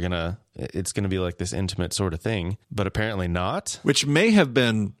something. It's going to be like this intimate sort of thing, but apparently not. Which may have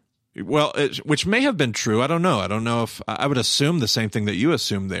been true. I don't know. I don't know if I would assume the same thing that you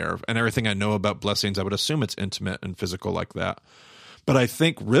assume there, and everything I know about blessings, I would assume it's intimate and physical like that. But I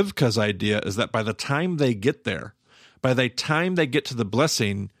think Rivka's idea is that by the time they get there, by the time they get to the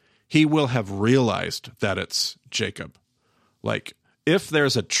blessing, he will have realized that it's Jacob. Like, if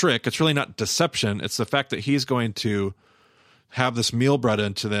there's a trick, it's really not deception. It's the fact that he's going to have this meal brought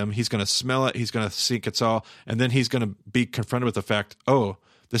into them. He's going to smell it. He's going to think it's all. And then he's going to be confronted with the fact, oh,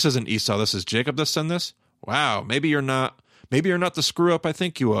 this isn't Esau. This is Jacob that's done this. Wow, maybe you're not the screw up I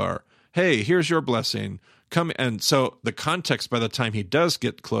think you are. Hey, here's your blessing. Come. And so the context by the time he does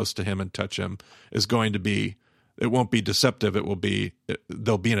get close to him and touch him is going to be, it won't be deceptive.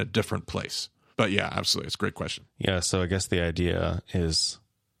 They'll be in a different place. But yeah, absolutely. It's a great question. Yeah. So I guess the idea is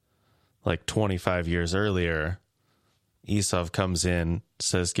like 25 years earlier, Esau comes in,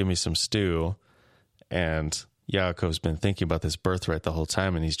 says, give me some stew. And Yaakov's been thinking about this birthright the whole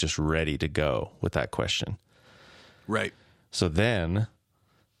time, and he's just ready to go with that question. Right. So then,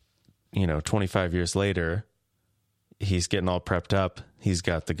 25 years later, he's getting all prepped up. He's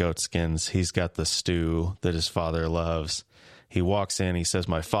got the goat skins. He's got the stew that his father loves. He walks in, he says,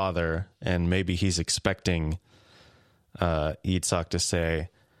 my father, and maybe he's expecting Yitzhak to say,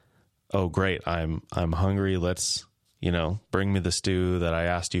 oh, great, I'm hungry. Let's, bring me the stew that I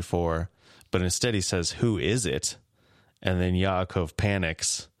asked you for. But instead he says, who is it? And then Yaakov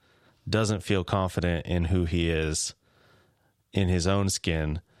panics, doesn't feel confident in who he is in his own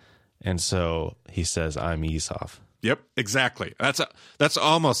skin. And so he says, I'm Esau. Yep, exactly. That's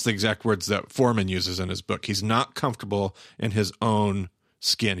almost the exact words that Foreman uses in his book. He's not comfortable in his own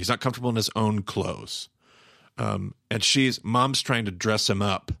skin. He's not comfortable in his own clothes. And mom's trying to dress him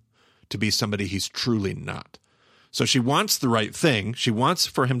up to be somebody he's truly not. So she wants the right thing. She wants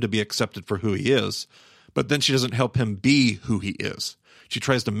for him to be accepted for who he is, but then she doesn't help him be who he is. She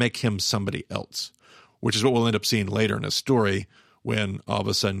tries to make him somebody else, which is what we'll end up seeing later in his story when all of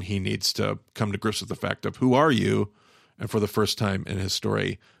a sudden he needs to come to grips with the fact of, who are you? And for the first time in his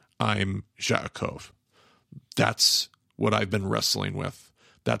story, I'm Yaakov. That's what I've been wrestling with.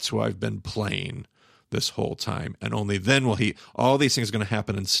 That's who I've been playing this whole time. And only then will all these things are going to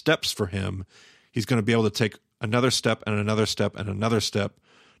happen in steps for him. He's going to be able to take another step and another step and another step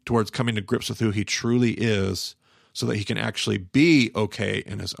towards coming to grips with who he truly is, so that he can actually be okay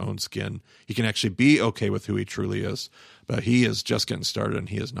in his own skin. He can actually be okay with who he truly is. But he is just getting started, and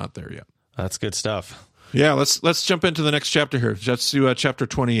he is not there yet. That's good stuff. Yeah, let's jump into the next chapter here. Let's do chapter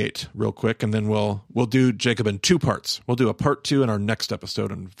 28 real quick, and then we'll do Jacob in two parts. We'll do a part 2 in our next episode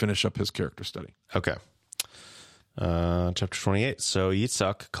and finish up his character study. Okay. Chapter 28. So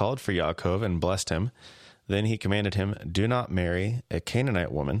Yitzhak called for Yaakov and blessed him. Then he commanded him, do not marry a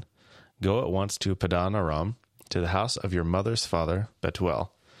Canaanite woman. Go at once to Padan Aram, to the house of your mother's father,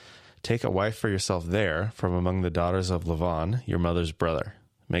 Bethuel. Take a wife for yourself there from among the daughters of Lavan, your mother's brother.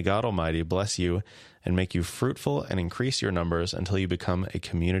 May God Almighty bless you and make you fruitful and increase your numbers until you become a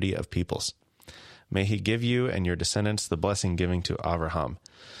community of peoples. May he give you and your descendants the blessing given to Abraham,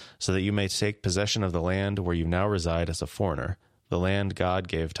 so that you may take possession of the land where you now reside as a foreigner, the land God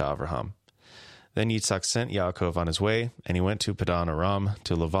gave to Abraham. Then Yitzhak sent Yaakov on his way, and he went to Padan Aram,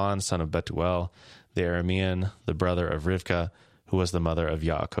 to Lavan, son of Bethuel, the Aramean, the brother of Rivkah, who was the mother of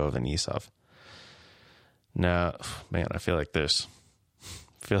Yaakov and Esau. Now, man, I feel like there's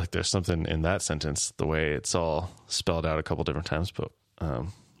something in that sentence, the way it's all spelled out a couple different times, but I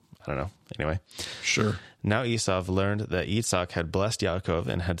don't know. Anyway. Sure. Now Esau learned that Yitzhak had blessed Yaakov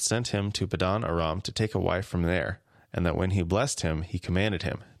and had sent him to Padan Aram to take a wife from there, and that when he blessed him, he commanded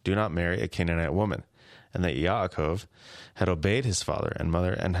him, do not marry a Canaanite woman, and that Yaakov had obeyed his father and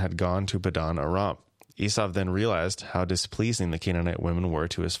mother and had gone to Padan Aram. Esau then realized how displeasing the Canaanite women were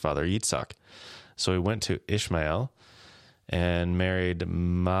to his father Yitzhak. So he went to Ishmael and married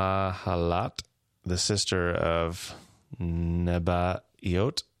Mahalat, the sister of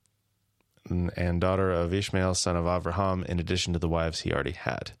Nebaiot, and daughter of Ishmael, son of Abraham, in addition to the wives he already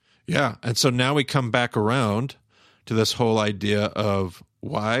had. Yeah, and so now we come back around to this whole idea of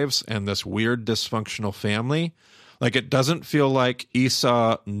wives and this weird dysfunctional family. Like, it doesn't feel like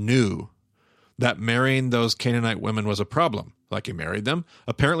Esau knew that marrying those Canaanite women was a problem. Like, he married them.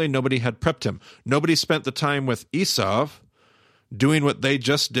 Apparently nobody had prepped him. Nobody spent the time with Esau doing what they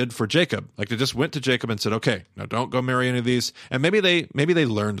just did for Jacob. Like, they just went to Jacob and said, okay, now don't go marry any of these. And maybe they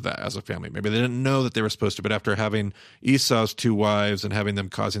learned that as a family. Maybe they didn't know that they were supposed to, but after having Esau's 2 wives and having them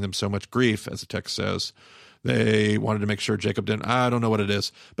causing them so much grief, as the text says, they wanted to make sure Jacob didn't. I don't know what it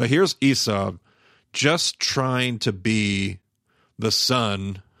is. But here's Esau just trying to be the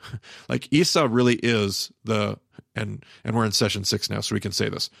son. Like, Esau really is and we're in session 6 now, so we can say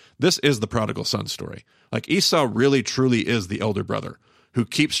this. This is the prodigal son story. Like, Esau really truly is the elder brother who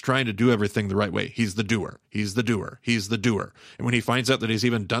keeps trying to do everything the right way. He's the doer. He's the doer. He's the doer. And when he finds out that he's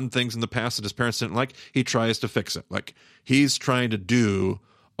even done things in the past that his parents didn't like, he tries to fix it. Like, he's trying to do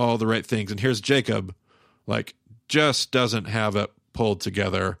all the right things. And here's Jacob, like, just doesn't have it pulled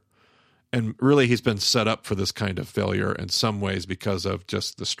together. And really, he's been set up for this kind of failure in some ways because of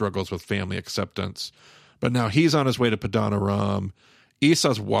just the struggles with family acceptance. But now he's on his way to Padan Aram.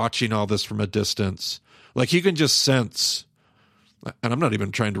 Esau's watching all this from a distance. Like, you can just sense, and I'm not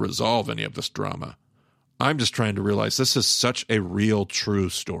even trying to resolve any of this drama. I'm just trying to realize this is such a real, true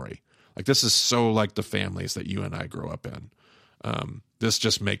story. Like, this is so like the families that you and I grow up in. This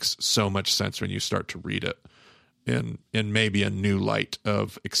just makes so much sense when you start to read it in maybe a new light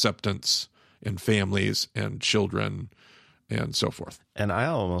of acceptance in families and children and so forth. And I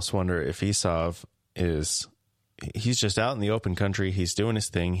almost wonder if Esau he's just out in the open country, he's doing his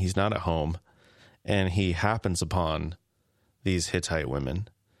thing, he's not at home, and he happens upon these Hittite women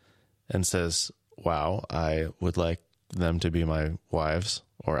and says, wow, I would like them to be my wives.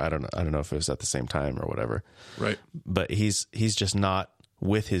 Or I don't know if it was at the same time or whatever. Right. But he's just not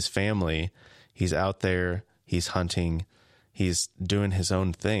with his family. He's out there, he's hunting, he's doing his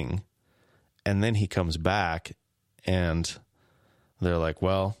own thing. And then he comes back and they're like,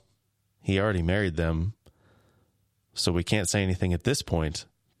 well, he already married them, so we can't say anything at this point,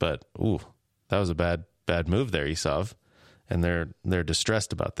 but that was a bad move there, Esau. And they're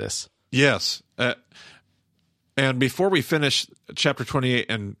distressed about this. Yes. And before we finish chapter 28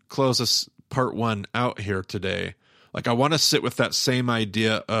 and close this part 1 out here today, like I want to sit with that same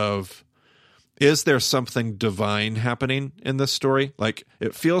idea of, is there something divine happening in this story? Like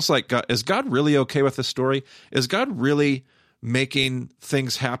it feels like is God really okay with this story? Is God really making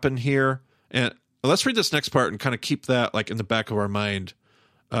things happen here? And let's read this next part and kind of keep that like in the back of our mind.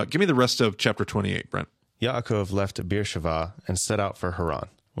 Give me the rest of chapter 28, Brent. Yaakov left Beersheba and set out for Haran.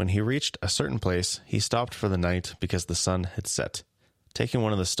 When he reached a certain place, he stopped for the night because the sun had set. Taking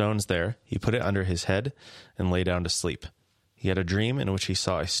one of the stones there, he put it under his head and lay down to sleep. He had a dream in which he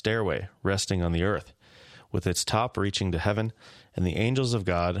saw a stairway resting on the earth, with its top reaching to heaven, and the angels of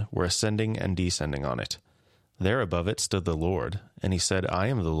God were ascending and descending on it. There above it stood the Lord, and he said, I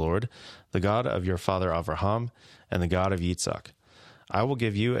am the Lord, the God of your father Abraham, and the God of Yitzhak. I will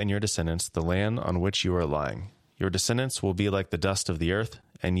give you and your descendants the land on which you are lying. Your descendants will be like the dust of the earth,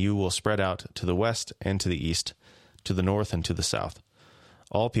 and you will spread out to the west and to the east, to the north and to the south.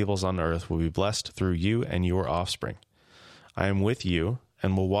 All peoples on earth will be blessed through you and your offspring. I am with you,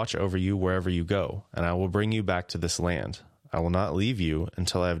 and will watch over you wherever you go, and I will bring you back to this land. I will not leave you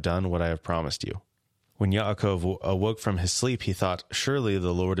until I have done what I have promised you. When Yaakov awoke from his sleep, he thought, surely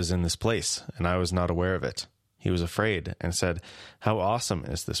the Lord is in this place, and I was not aware of it. He was afraid and said, how awesome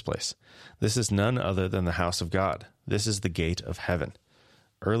is this place! This is none other than the house of God. This is the gate of heaven.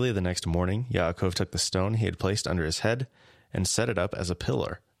 Early the next morning, Yaakov took the stone he had placed under his head and set it up as a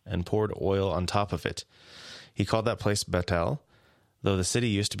pillar and poured oil on top of it. He called that place Bethel, though the city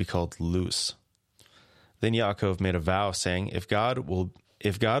used to be called Luz. Then Yaakov made a vow, saying, If God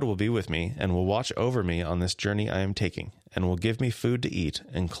will be with me and will watch over me on this journey I am taking, and will give me food to eat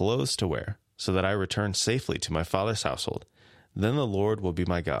and clothes to wear, so that I return safely to my father's household, then the Lord will be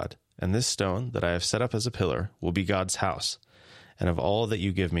my God, and this stone that I have set up as a pillar will be God's house. And of all that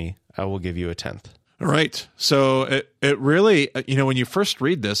you give me, I will give you a tenth. All right. So it really, when you first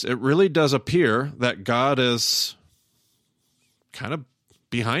read this, it really does appear that God is kind of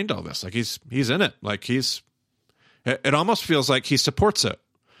behind all this. Like he's in it. Like it almost feels like he supports it.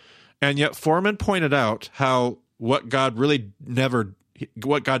 And yet Foreman pointed out how what God never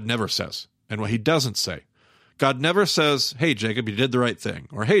says and what he doesn't say. God never says, hey, Jacob, you did the right thing.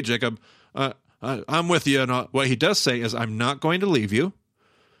 Or, hey, Jacob, I'm with you. And what he does say is, I'm not going to leave you.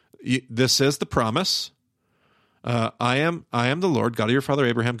 This is the promise. I am the Lord, God of your father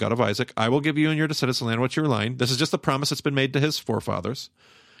Abraham, God of Isaac. I will give you and your descendants the land which you are lying. This is just the promise that's been made to his forefathers.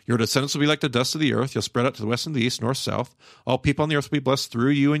 Your descendants will be like the dust of the earth. You'll spread out to the west and the east, north, south. All people on the earth will be blessed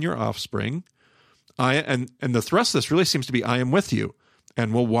through you and your offspring. And the thrust of this really seems to be, I am with you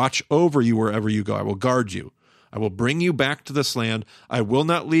and will watch over you wherever you go. I will guard you. I will bring you back to this land. I will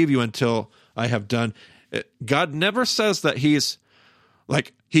not leave you until I have done. God never says that he's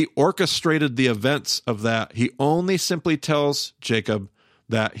like he orchestrated the events of that. He only simply tells Jacob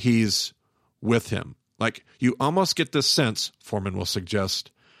that he's with him. Like you almost get this sense, Foreman will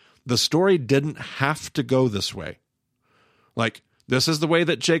suggest, the story didn't have to go this way. Like this is the way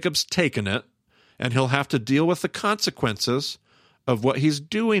that Jacob's taken it, and he'll have to deal with the consequences of what he's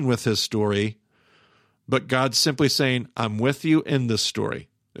doing with his story. But God's simply saying, I'm with you in this story.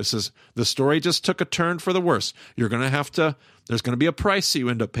 The story just took a turn for the worse. There's going to be a price that you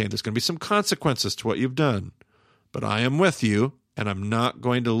end up paying. There's going to be some consequences to what you've done. But I am with you, and I'm not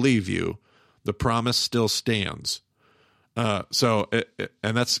going to leave you. The promise still stands. And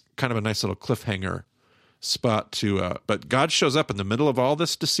that's kind of a nice little cliffhanger spot but God shows up in the middle of all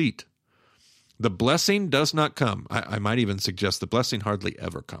this deceit. The blessing does not come. I might even suggest the blessing hardly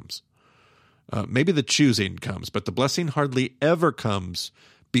ever comes. Maybe the choosing comes, but the blessing hardly ever comes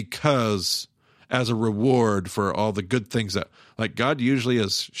because as a reward for all the good things that, like God usually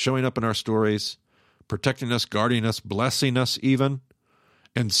is showing up in our stories, protecting us, guarding us, blessing us even,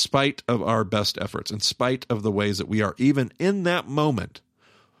 in spite of our best efforts, in spite of the ways that we are even in that moment.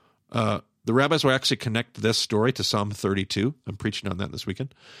 The rabbis will actually connect this story to Psalm 32. I'm preaching on that this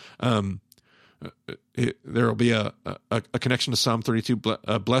weekend. There will be a connection to Psalm 32.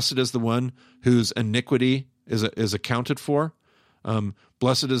 Blessed is the one whose iniquity is accounted for.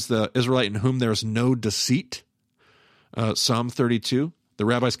 Blessed is the Israelite in whom there is no deceit. Psalm 32. The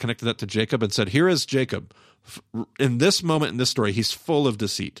rabbis connected that to Jacob and said, here is Jacob. In this moment in this story, he's full of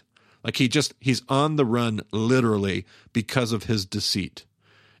deceit. Like he's on the run literally because of his deceit.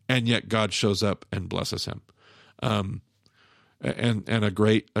 And yet God shows up and blesses him. and a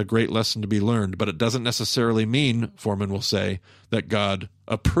great lesson to be learned. But it doesn't necessarily mean, Foreman will say, that God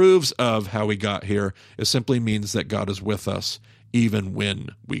approves of how we got here. It simply means that God is with us even when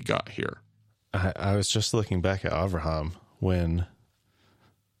we got here. I was just looking back at Abraham when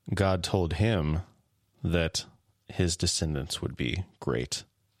God told him that his descendants would be great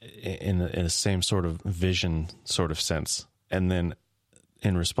in the same sort of vision sort of sense. And then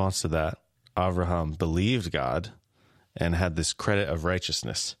in response to that, Abraham believed God and had this credit of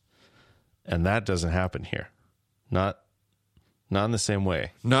righteousness. And that doesn't happen here. Not in the same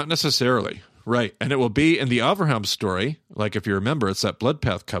way. Not necessarily. Right. And it will be in the Abraham story, like if you remember, it's that blood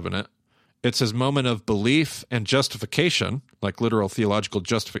path covenant. It's his moment of belief and justification, like literal theological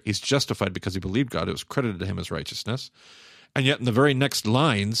justification. He's justified because he believed God. It was credited to him as righteousness. And yet in the very next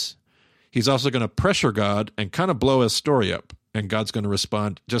lines, he's also going to pressure God and kind of blow his story up. And God's going to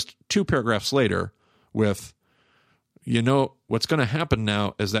respond just 2 paragraphs later with, what's going to happen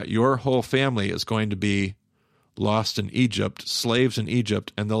now is that your whole family is going to be lost in Egypt, slaves in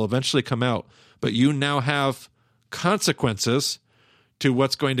Egypt, and they'll eventually come out. But you now have consequences to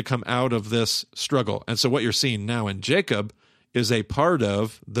what's going to come out of this struggle. And so what you're seeing now in Jacob is a part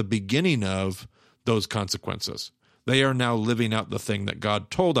of the beginning of those consequences. They are now living out the thing that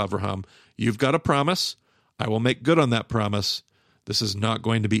God told Abraham, you've got a promise. I will make good on that promise. This is not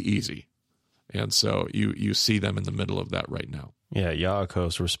going to be easy. And so you see them in the middle of that right now. Yeah,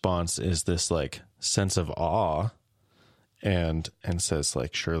 Yaakov's response is this like sense of awe and says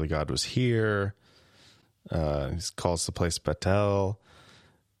like, surely God was here. He calls the place Bethel.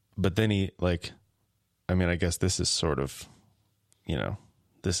 But then he I guess this is sort of,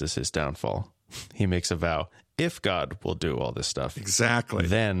 this is his downfall. He makes a vow. If God will do all this stuff, exactly,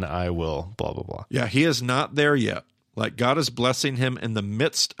 then I will blah, blah, blah. Yeah, he is not there yet. Like God is blessing him in the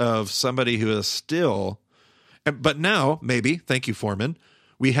midst of somebody who is still, but now maybe, thank you, Foreman,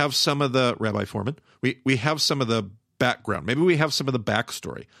 we have some of the, Rabbi Foreman, we have some of the background. Maybe we have some of the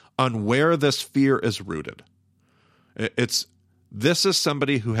backstory on where this fear is rooted. This is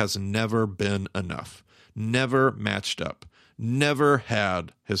somebody who has never been enough, never matched up, never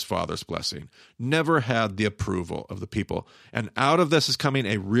had his father's blessing, never had the approval of the people. And out of this is coming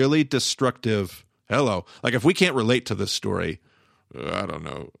a really destructive, like if we can't relate to this story, I don't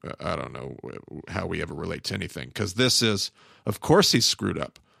know how we ever relate to anything. Because this is, of course he's screwed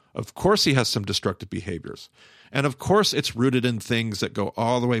up. Of course he has some destructive behaviors. And of course it's rooted in things that go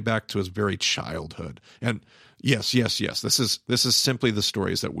all the way back to his very childhood. And yes. This is simply the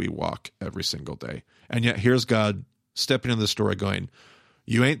stories that we walk every single day. And yet here's God stepping into the story going,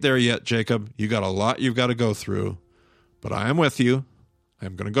 you ain't there yet, Jacob. You got a lot you've got to go through, but I am with you.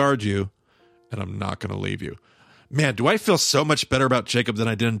 I'm going to guard you, and I'm not going to leave you. Man, do I feel so much better about Jacob than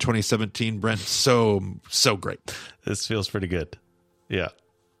I did in 2017, Brent? So great. This feels pretty good. Yeah.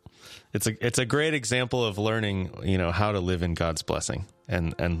 It's a great example of learning, how to live in God's blessing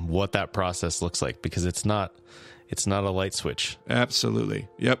and what that process looks like, because it's not a light switch. Absolutely.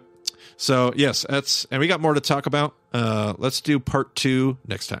 Yep. So yes, and we got more to talk about. Let's do part 2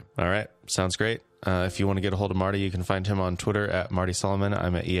 next time. All right. Sounds great. If you want to get a hold of Marty, you can find him on Twitter at Marty Solomon.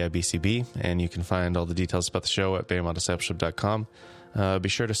 I'm at EIBCB, and you can find all the details about the show at BamaDiscipleship.com. Be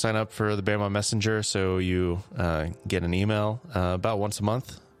sure to sign up for the Bama Messenger so you get an email about once a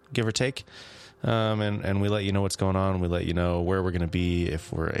month, give or take. And we let you know what's going on. We let you know where we're going to be,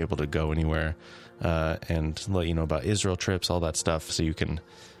 if we're able to go anywhere, and let you know about Israel trips, all that stuff, so you can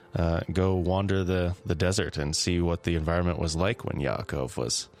go wander the desert and see what the environment was like when Yaakov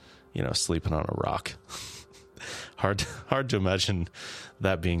was, sleeping on a rock. Hard to imagine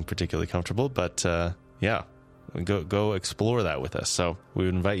that being particularly comfortable, but yeah, go explore that with us. So we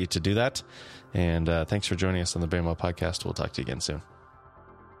would invite you to do that. And thanks for joining us on the Bama Podcast. We'll talk to you again soon.